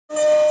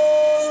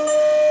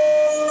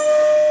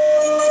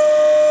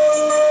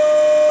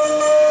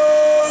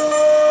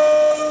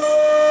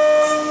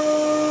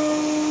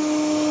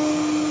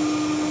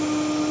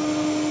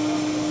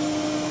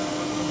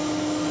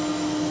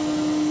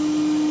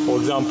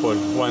example,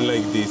 one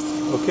like this,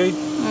 okay?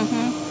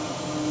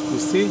 You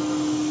see?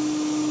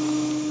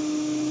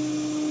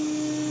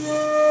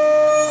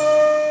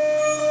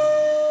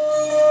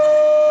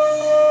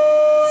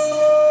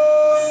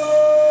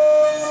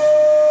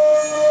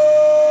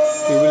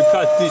 We will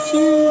cut this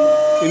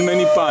in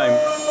many times.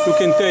 You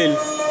can tell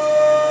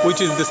which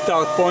is the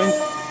start point,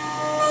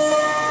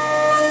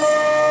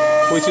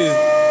 which is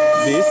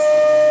this.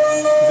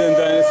 Then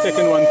the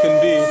second one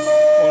can be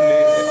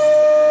only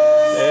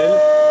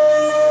L.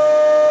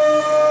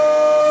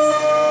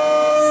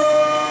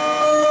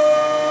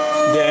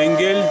 The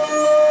angle,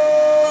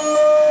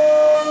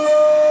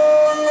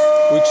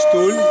 which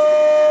tool,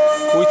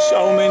 which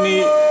how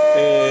many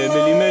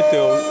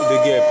millimeter the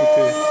gap, it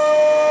is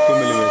 2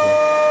 millimeter.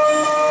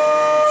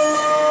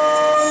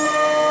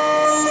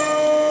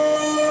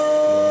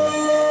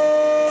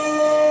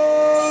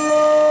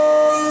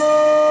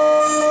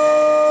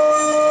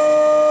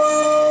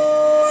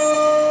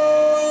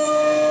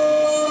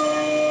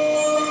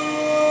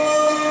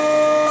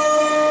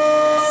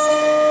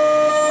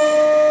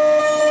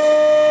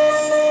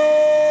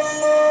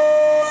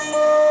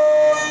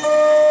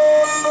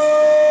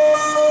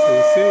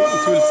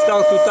 It will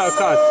start to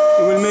cut.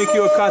 It will make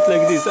you a cut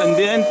like this, and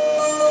then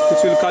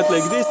it will cut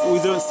like this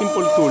with a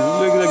simple tool,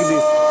 like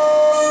this.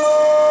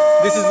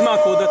 This is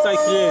macro that I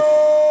create,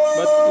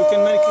 but you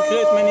can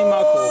create many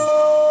macro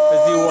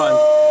as you want.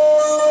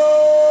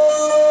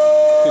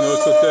 You can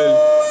also tell.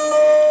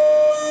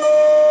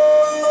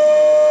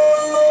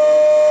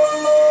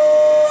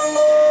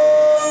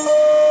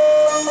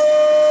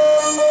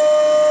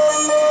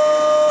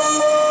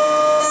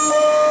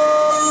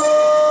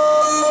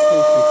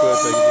 You can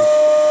create like this.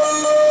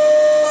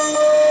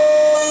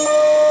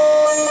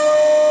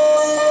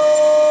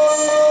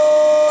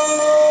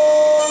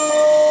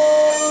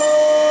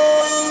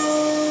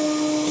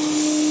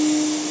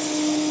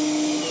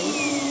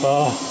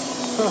 Oh.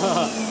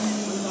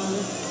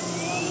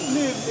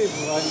 Leave,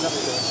 right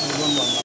after.